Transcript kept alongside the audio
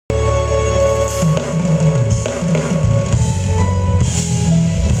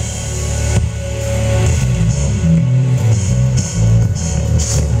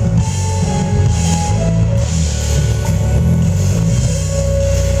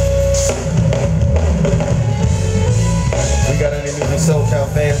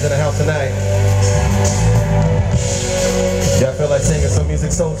fans in the house tonight. Y'all feel like singing some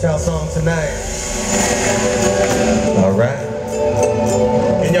Musiq Soulchild song tonight? All right.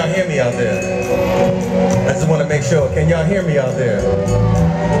 Can y'all hear me out there? I just want to make sure. Can y'all hear me out there?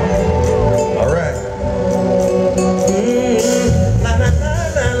 All right. La, la, la,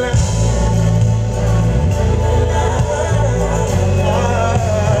 la, la.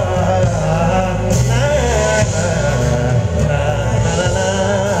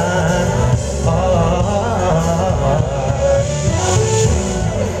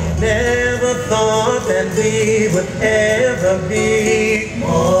 Never thought that we would ever be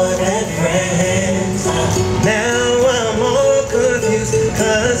more than friends. Now I'm all confused,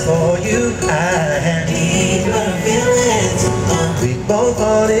 cause for you I had deeper feelings. We both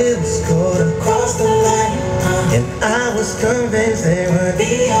thought it was cool to cross the line, and I was convinced they would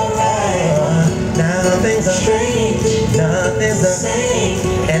be alright. Now things are strange, nothing's the same,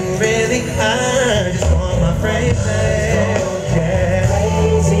 and really I just want my friends back. Yeah.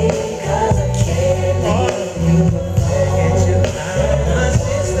 Crazy, cause I can't leave you alone. Get you out of my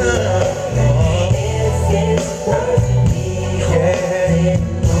system. If it's worth me holding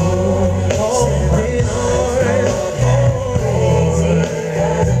on, holding on. Crazy,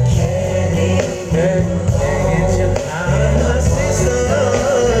 cause I can't leave you alone. Get you out of my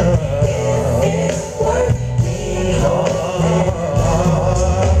system. If it's worth me holding on.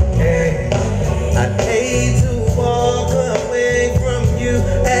 I'd hate to walk away from you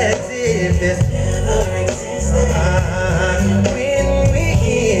as if this never existed. When we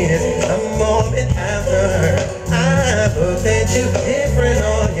kiss, a moment after, I looked at you different.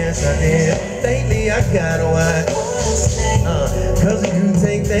 Oh yes I did. Lately I got why. Cause you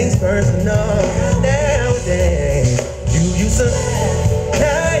take things personal. Nowadays you used to,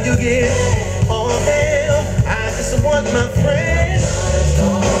 now you get, oh hell, I just want my friend.